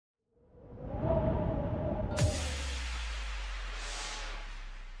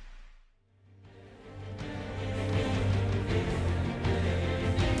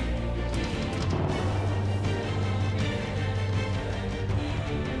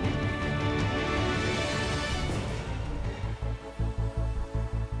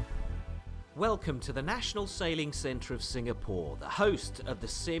Welcome to the National Sailing Centre of Singapore, the host of the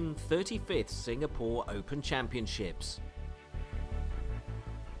SIM 35th Singapore Open Championships.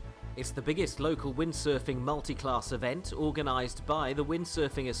 It's the biggest local windsurfing multi-class event organised by the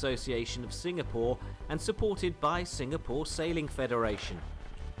Windsurfing Association of Singapore and supported by Singapore Sailing Federation.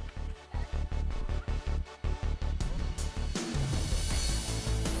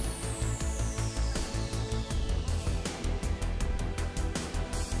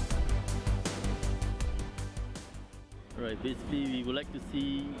 Right, basically we would like to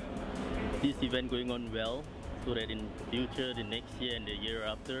see this event going on well, so that in future, the next year and the year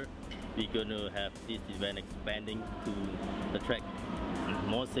after, we're going to have this event expanding to attract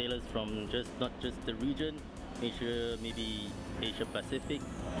more sailors from not just the region, Asia, maybe Asia Pacific,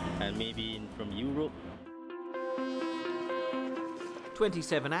 and maybe from Europe.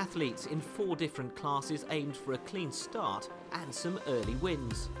 27 athletes in 4 different classes aimed for a clean start and some early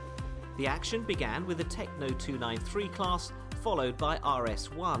wins. The action began with the Techno 293 class, followed by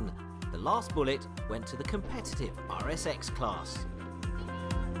RS1. The last bullet went to the competitive RSX class.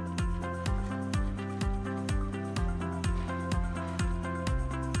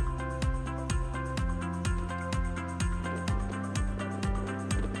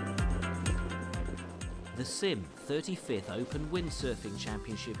 The SIM 35th Open Windsurfing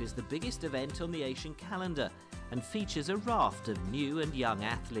Championship is the biggest event on the Asian calendar and features a raft of new and young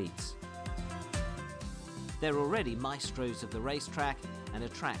athletes. They're already maestros of the racetrack and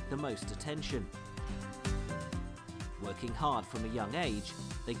attract the most attention. Working hard from a young age,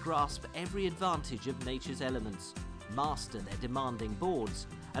 they grasp every advantage of nature's elements, master their demanding boards,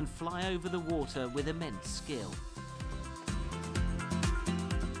 and fly over the water with immense skill.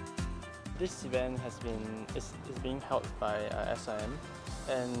 This event is being held by SIM,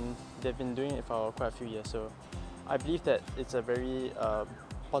 and they've been doing it for quite a few years. So I believe that it's a very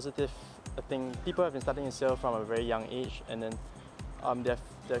positive thing. People have been starting to sail from a very young age, and then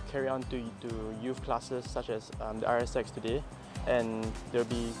they'll carry on to youth classes such as the RSX today, and they'll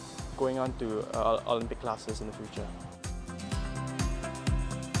be going on to Olympic classes in the future.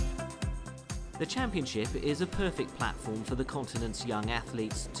 The championship is a perfect platform for the continent's young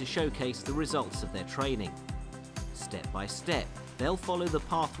athletes to showcase the results of their training. Step by step, they'll follow the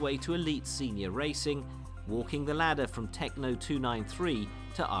pathway to elite senior racing, walking the ladder from Techno 293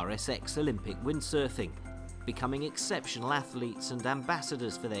 to RSX Olympic windsurfing, becoming exceptional athletes and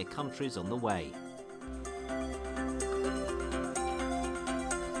ambassadors for their countries on the way.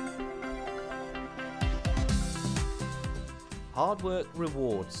 Hard work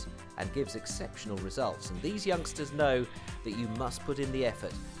rewards and gives exceptional results, and these youngsters know that you must put in the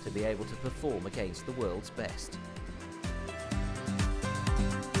effort to be able to perform against the world's best.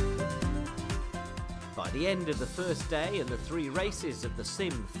 By the end of the first day and the 3 races of the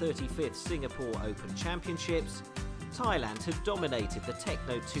SIM 35th Singapore Open Championships, Thailand had dominated the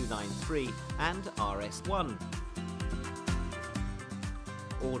Techno 293 and RS1.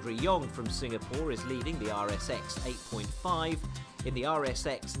 Audrey Yong from Singapore is leading the RSX 8.5. In the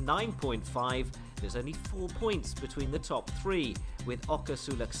RSX 9.5, there's only 4 points between the top 3, with Oka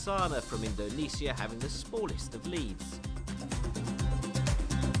Sulaksana from Indonesia having the smallest of leads.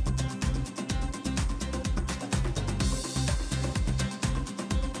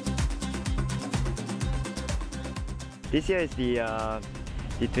 This year is the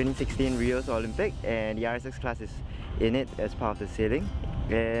 2016 Rio's Olympic, and the RSX class is in it as part of the sailing.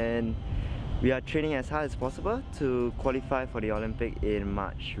 And we are training as hard as possible to qualify for the Olympic in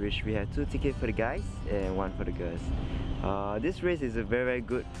March, which we have 2 tickets for the guys and 1 for the girls. This race is a very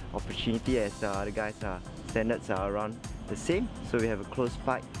good opportunity, as the guys' standards are around the same, so we have a close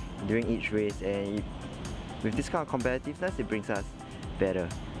fight during each race, and with this kind of competitiveness, it brings us better.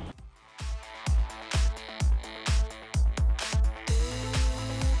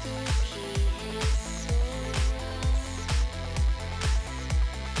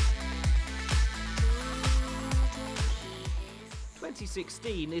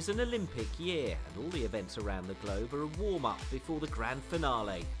 '16 is an Olympic year, and all the events around the globe are a warm-up before the grand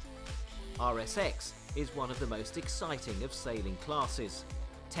finale. RSX is one of the most exciting of sailing classes.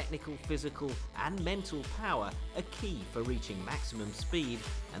 Technical, physical and mental power are key for reaching maximum speed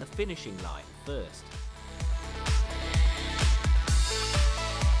and the finishing line first.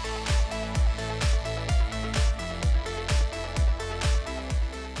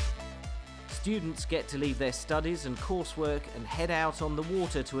 Students get to leave their studies and coursework and head out on the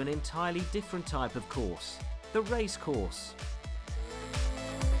water to an entirely different type of course, the race course.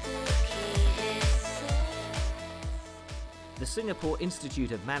 The Singapore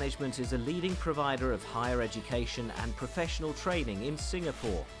Institute of Management is a leading provider of higher education and professional training in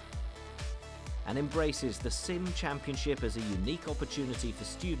Singapore. and embraces the Sim Championship as a unique opportunity for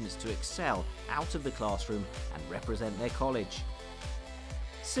students to excel out of the classroom and represent their college.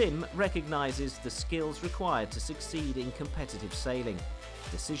 Sim recognises the skills required to succeed in competitive sailing.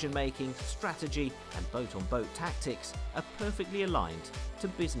 Decision-making, strategy and boat-on-boat tactics are perfectly aligned to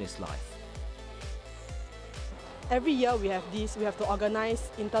business life. Every year we have to organize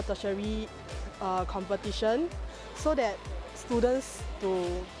inter-tertiary competition so that students to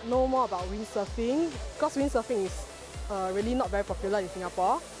know more about windsurfing, because windsurfing is really not very popular in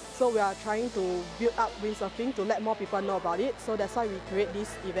Singapore. So we are trying to build up windsurfing to let more people know about it. So that's why we create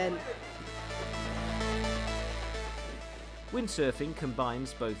this event. Windsurfing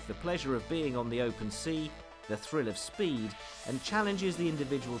combines both the pleasure of being on the open sea, the thrill of speed, and challenges the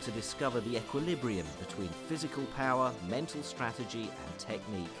individual to discover the equilibrium between physical power, mental strategy and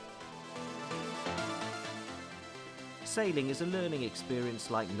technique. Sailing is a learning experience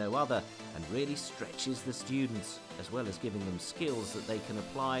like no other and really stretches the students, as well as giving them skills that they can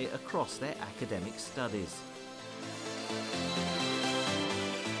apply across their academic studies.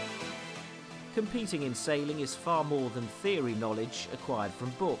 Competing in sailing is far more than theory knowledge acquired from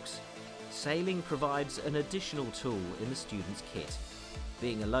books. Sailing provides an additional tool in the student's kit.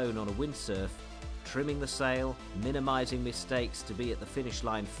 Being alone on a windsurf, trimming the sail, minimising mistakes to be at the finish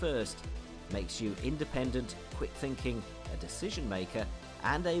line first, makes you independent, quick-thinking, a decision maker,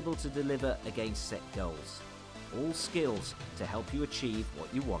 and able to deliver against set goals. All skills to help you achieve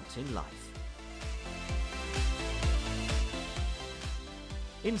what you want in life.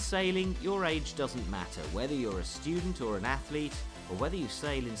 In sailing, your age doesn't matter, whether you're a student or an athlete, or whether you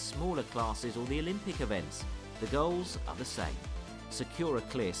sail in smaller classes or the Olympic events. The goals are the same. Secure a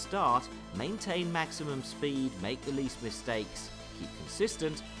clear start, maintain maximum speed, make the least mistakes, keep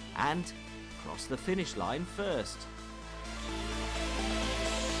consistent, and cross the finish line first.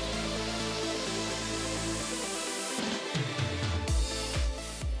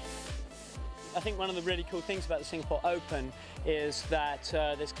 I think one of the really cool things about the Singapore Open is that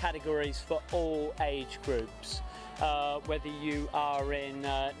there's categories for all age groups. Whether you are in,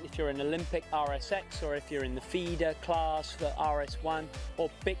 if you're an Olympic RSX, or if you're in the feeder class for RS1, or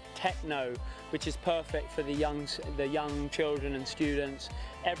big techno, which is perfect for the young children and students.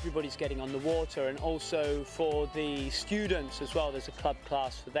 Everybody's getting on the water, and also for the students as well, there's a club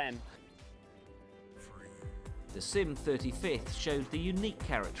class for them. The Sim 35th showed the unique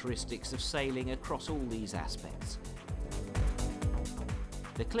characteristics of sailing across all these aspects.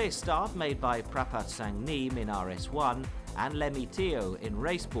 The clear start made by Prapat Sangnim in RS1 and Lemmy Teo in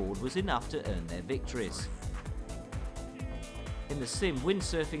Raceboard was enough to earn their victories. In the Sim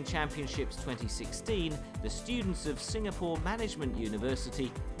Windsurfing Championships 2016, the students of Singapore Management University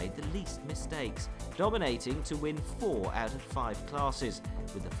made the least mistakes, dominating to win 4 out of 5 classes,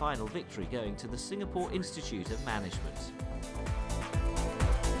 with the final victory going to the Singapore Institute of Management.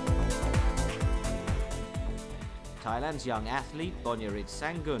 Thailand's young athlete Bonyarit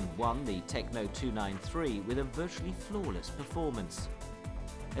Sangun won the Techno 293 with a virtually flawless performance.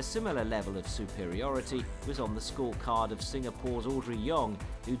 A similar level of superiority was on the scorecard of Singapore's Audrey Yong,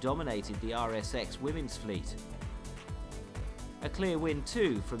 who dominated the RSX women's fleet. A clear win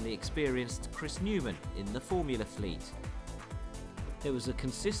too from the experienced Chris Newman in the Formula fleet. There was a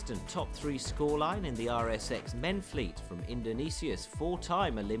consistent top 3 scoreline in the RSX men fleet from Indonesia's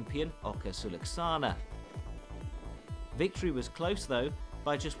 4-time Olympian Oka Sulaksana. Victory was close though,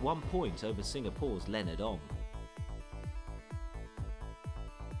 by just 1 point over Singapore's Leonard Ong.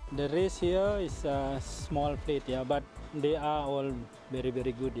 The race here is a small fleet, yeah, but they are all very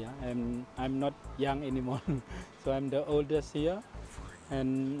good, yeah. And I'm not young anymore, so I'm the oldest here.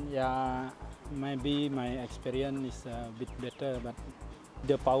 And yeah, maybe my experience is a bit better, but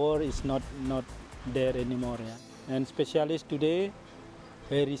the power is not there anymore, yeah. And specialist today,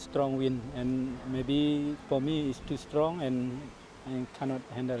 very strong wind, and maybe for me it's too strong and I cannot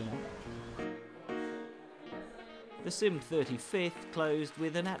handle it. The Sim 35th closed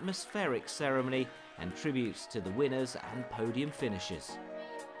with an atmospheric ceremony and tributes to the winners and podium finishers.